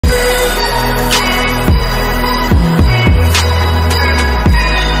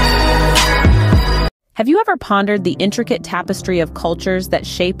Have you ever pondered the intricate tapestry of cultures that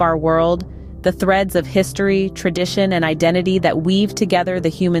shape our world, the threads of history, tradition, and identity that weave together the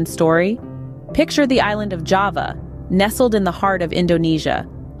human story? Picture the island of Java, nestled in the heart of Indonesia,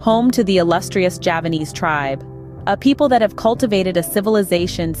 home to the illustrious Javanese tribe, a people that have cultivated a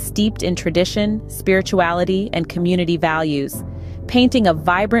civilization steeped in tradition, spirituality, and community values, painting a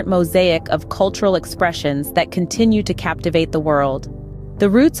vibrant mosaic of cultural expressions that continue to captivate the world. The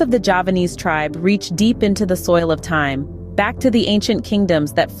roots of the Javanese tribe reach deep into the soil of time, back to the ancient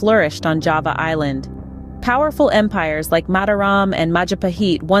kingdoms that flourished on Java Island. Powerful empires like Mataram and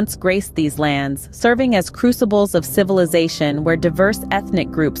Majapahit once graced these lands, serving as crucibles of civilization where diverse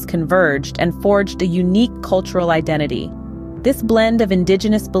ethnic groups converged and forged a unique cultural identity. This blend of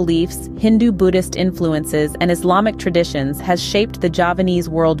indigenous beliefs, Hindu-Buddhist influences, and Islamic traditions has shaped the Javanese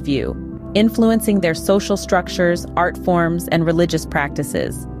worldview, influencing their social structures, art forms, and religious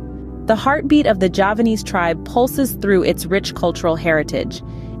practices. The heartbeat of the Javanese tribe pulses through its rich cultural heritage,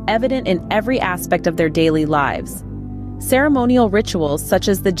 evident in every aspect of their daily lives. Ceremonial rituals such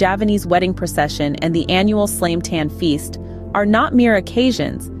as the Javanese wedding procession and the annual Slamtan feast are not mere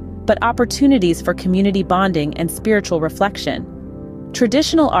occasions, but opportunities for community bonding and spiritual reflection.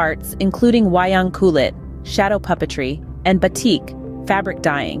 Traditional arts, including wayang kulit, shadow puppetry, and batik, fabric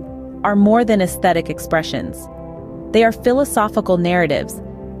dyeing, are more than aesthetic expressions. They are philosophical narratives,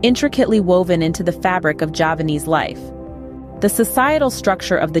 intricately woven into the fabric of Javanese life. The societal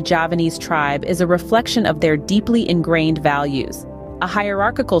structure of the Javanese tribe is a reflection of their deeply ingrained values, a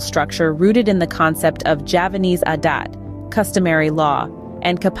hierarchical structure rooted in the concept of Javanese adat, customary law,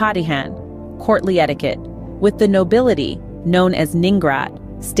 and kapatihan, courtly etiquette, with the nobility, known as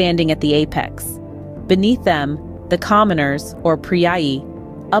ningrat, standing at the apex. Beneath them, the commoners, or priai,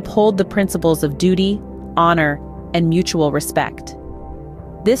 uphold the principles of duty, honor, and mutual respect.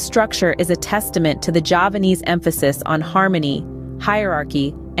 This structure is a testament to the Javanese emphasis on harmony,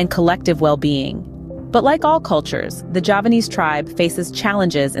 hierarchy, and collective well-being. But like all cultures, the Javanese tribe faces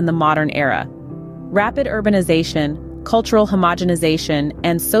challenges in the modern era. Rapid urbanization, cultural homogenization,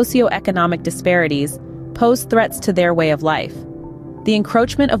 and socio-economic disparities pose threats to their way of life. The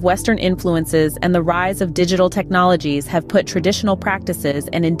encroachment of Western influences and the rise of digital technologies have put traditional practices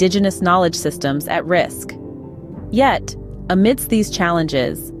and indigenous knowledge systems at risk. Yet, amidst these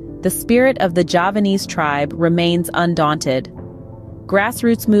challenges, the spirit of the Javanese tribe remains undaunted.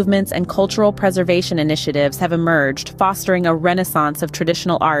 Grassroots movements and cultural preservation initiatives have emerged, fostering a renaissance of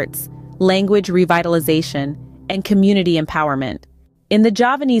traditional arts, language revitalization, and community empowerment. In the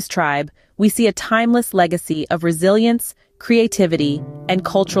Javanese tribe, we see a timeless legacy of resilience, creativity, and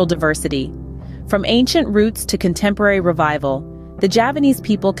cultural diversity. From ancient roots to contemporary revival, the Javanese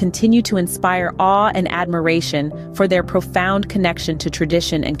people continue to inspire awe and admiration for their profound connection to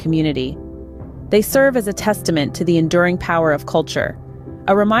tradition and community. They serve as a testament to the enduring power of culture,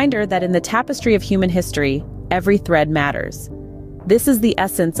 a reminder that in the tapestry of human history, every thread matters. This is the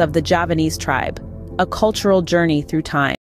essence of the Javanese tribe, a cultural journey through time.